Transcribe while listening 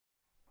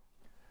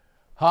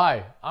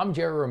Hi, I'm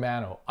Jerry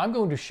Romano. I'm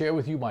going to share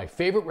with you my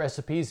favorite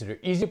recipes that are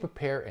easy to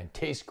prepare and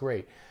taste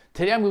great.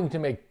 Today I'm going to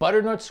make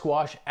butternut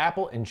squash,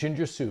 apple, and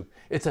ginger soup.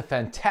 It's a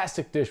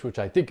fantastic dish which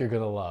I think you're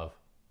going to love.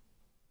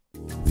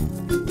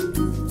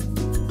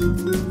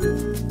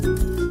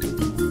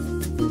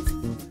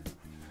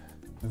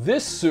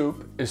 This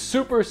soup is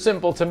super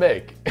simple to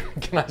make.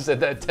 Can I say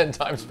that 10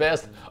 times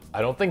fast?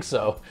 I don't think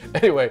so.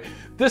 Anyway,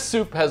 this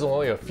soup has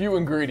only a few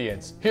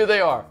ingredients. Here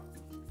they are.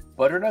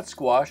 Butternut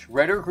squash,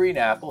 red or green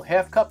apple,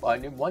 half cup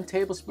onion, 1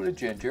 tablespoon of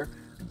ginger,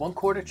 1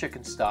 quart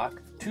chicken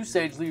stock, 2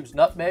 sage leaves,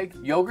 nutmeg,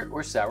 yogurt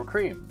or sour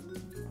cream.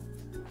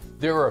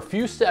 There are a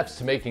few steps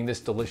to making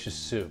this delicious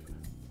soup.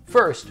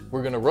 First,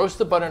 we're going to roast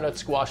the butternut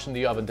squash in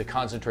the oven to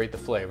concentrate the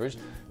flavors,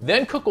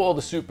 then cook all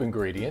the soup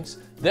ingredients,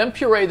 then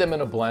puree them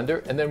in a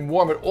blender, and then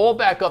warm it all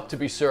back up to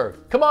be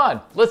served. Come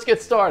on, let's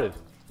get started.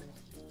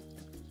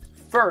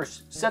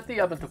 First, set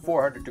the oven to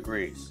 400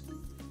 degrees.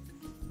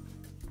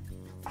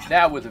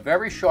 Now with a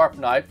very sharp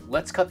knife,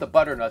 let's cut the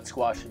butternut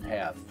squash in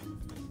half.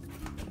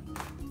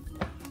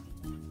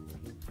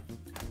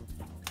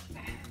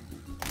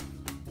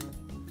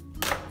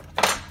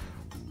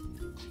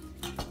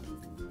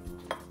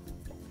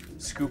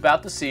 Scoop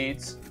out the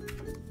seeds.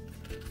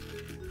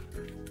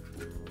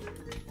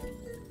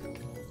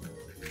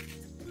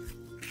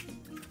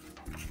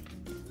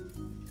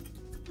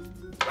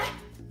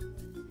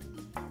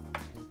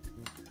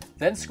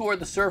 Then score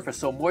the surface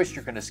so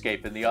moisture can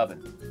escape in the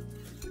oven.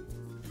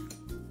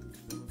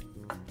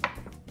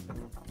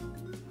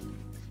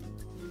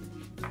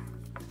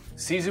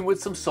 Season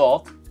with some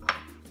salt.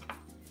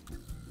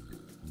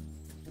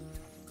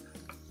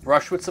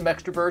 Brush with some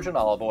extra virgin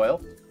olive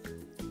oil.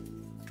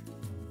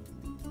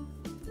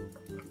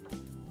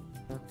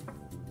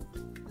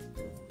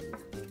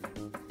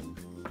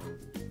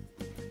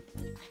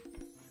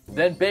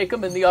 Then bake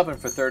them in the oven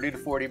for 30 to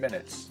 40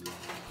 minutes.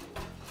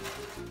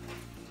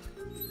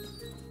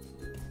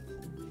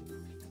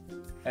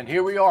 And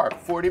here we are,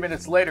 40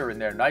 minutes later, and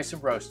they're nice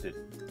and roasted.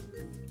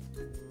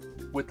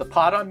 With the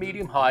pot on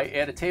medium-high,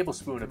 add a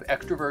tablespoon of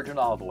extra virgin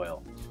olive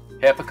oil,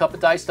 half a cup of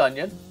diced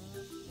onion,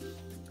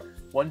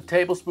 1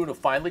 tablespoon of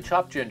finely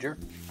chopped ginger,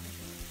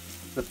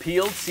 the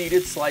peeled,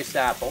 seeded, sliced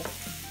apple,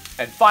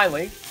 and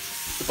finally,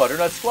 the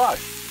butternut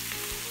squash.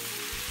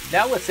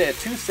 Now let's add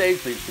 2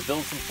 sage leaves to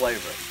build some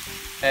flavor,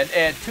 and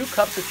add 2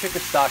 cups of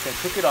chicken stock and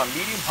cook it on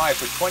medium-high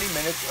for 20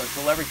 minutes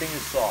until everything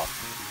is soft.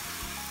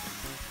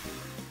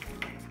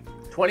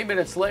 20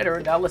 minutes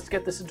later, now let's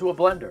get this into a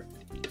blender.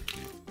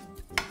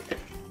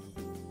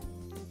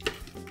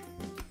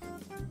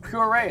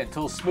 Puree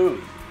until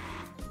smooth.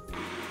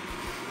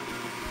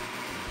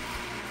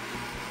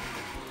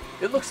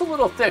 It looks a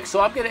little thick, so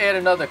I'm going to add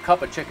another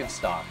cup of chicken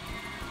stock.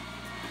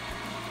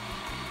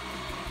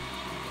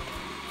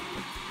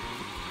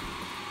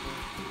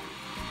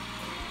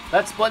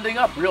 That's blending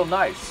up real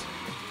nice.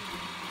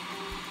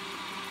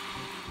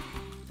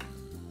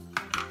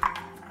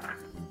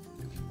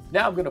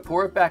 Now I'm going to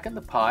pour it back in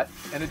the pot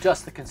and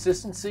adjust the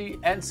consistency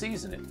and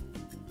season it.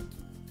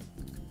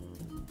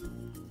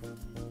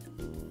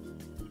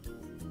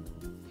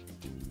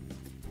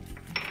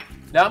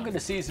 Now I'm going to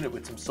season it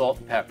with some salt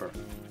and pepper.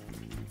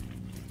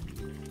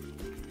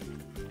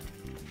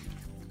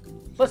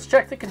 Let's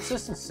check the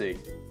consistency.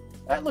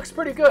 That looks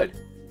pretty good.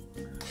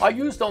 I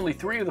used only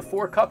 3 of the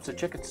 4 cups of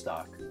chicken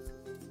stock.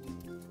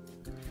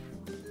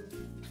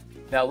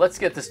 Now let's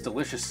get this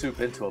delicious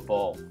soup into a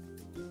bowl.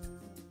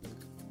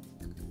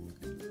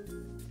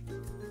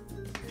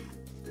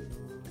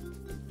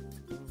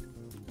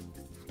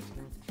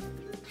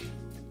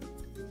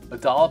 A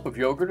dollop of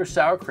yogurt or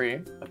sour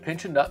cream, a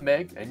pinch of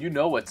nutmeg, and you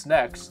know what's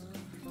next.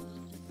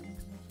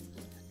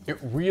 It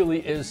really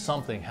is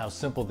something how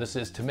simple this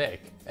is to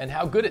make and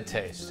how good it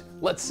tastes.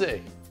 Let's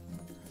see.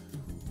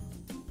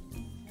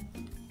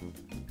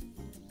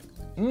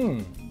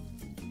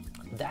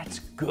 That's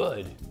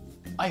good.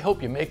 I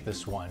hope you make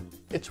this one.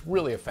 It's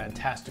really a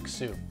fantastic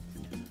soup.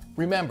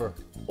 Remember,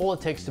 all it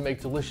takes to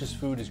make delicious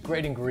food is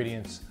great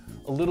ingredients,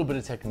 a little bit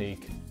of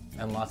technique,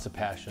 and lots of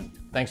passion.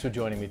 Thanks for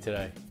joining me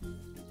today.